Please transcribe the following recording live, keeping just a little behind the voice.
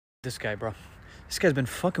This guy, bro. This guy's been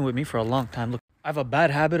fucking with me for a long time. Look, I have a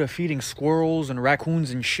bad habit of feeding squirrels and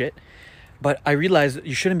raccoons and shit. But I realized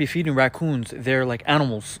you shouldn't be feeding raccoons. They're like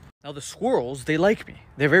animals. Now the squirrels, they like me.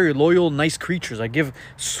 They're very loyal, nice creatures. I give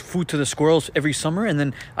food to the squirrels every summer, and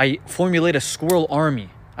then I formulate a squirrel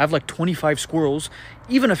army. I have like 25 squirrels.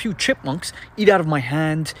 Even a few chipmunks eat out of my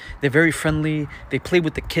hand. They're very friendly. They play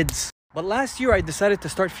with the kids. But last year I decided to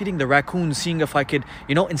start feeding the raccoons, seeing if I could,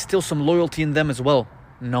 instill some loyalty in them as well.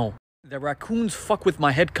 No. The raccoons fuck with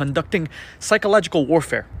my head, conducting psychological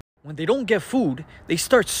warfare. When they don't get food, they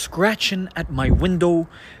start scratching at my window.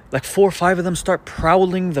 Like 4 or 5 of them start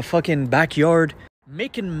prowling the fucking backyard,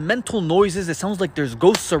 making mental noises. It sounds like there's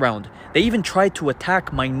ghosts around. They even tried to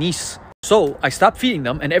attack my niece. So I stopped feeding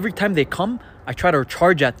them, and every time they come, I try to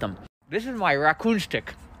charge at them. This is my raccoon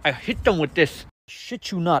stick. I hit them with this.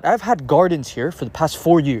 Shit you not, I've had gardens here for the past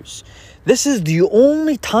 4 years. This is the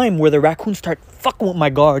only time where the raccoons start fucking with my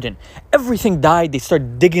garden. Everything died, they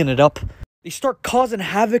start digging it up. They start causing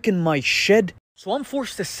havoc in my shed. So I'm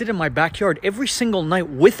forced to sit in my backyard every single night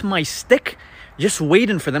with my stick, just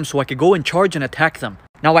waiting for them so I could go and charge and attack them.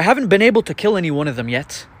 Now I haven't been able to kill any one of them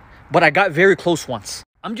yet, but I got very close once.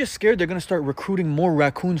 I'm just scared they're gonna start recruiting more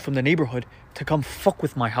raccoons from the neighborhood to come fuck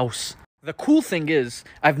with my house. The cool thing is,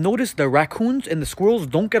 I've noticed the raccoons and the squirrels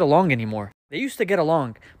don't get along anymore. They used to get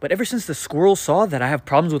along, but ever since the squirrels saw that I have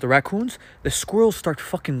problems with the raccoons, the squirrels start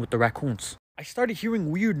fucking with the raccoons. I started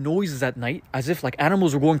hearing weird noises at night, as if like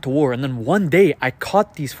animals were going to war, and then one day I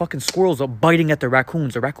caught these fucking squirrels biting at the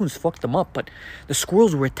raccoons. The raccoons fucked them up, but the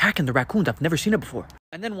squirrels were attacking the raccoons. I've never seen it before.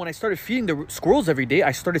 And then when I started feeding the squirrels every day,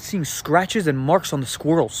 I started seeing scratches and marks on the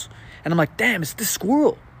squirrels. And I'm like, damn, it's this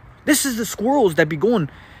squirrel. This is the squirrels that be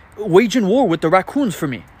waging war with the raccoons for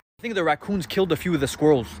me. I think the raccoons killed a few of the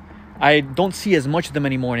squirrels. I don't see as much of them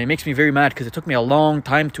anymore, and it makes me very mad because it took me a long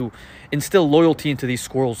time to instill loyalty into these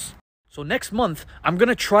squirrels. So next month, I'm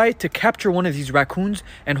gonna try to capture one of these raccoons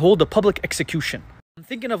and hold a public execution. I'm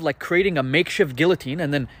thinking of like creating a makeshift guillotine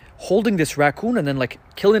and then holding this raccoon and then like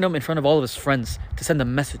killing him in front of all of his friends to send a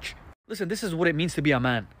message. Listen, this is what it means to be a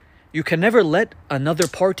man. You can never let another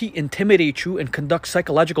party intimidate you and conduct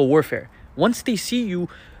psychological warfare. Once they see you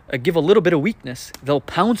give a little bit of weakness, they'll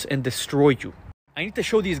pounce and destroy you. I need to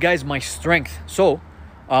show these guys my strength. So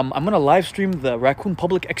I'm gonna live stream the raccoon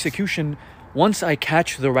public execution once I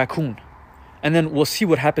catch the raccoon, and then we'll see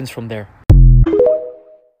what happens from there.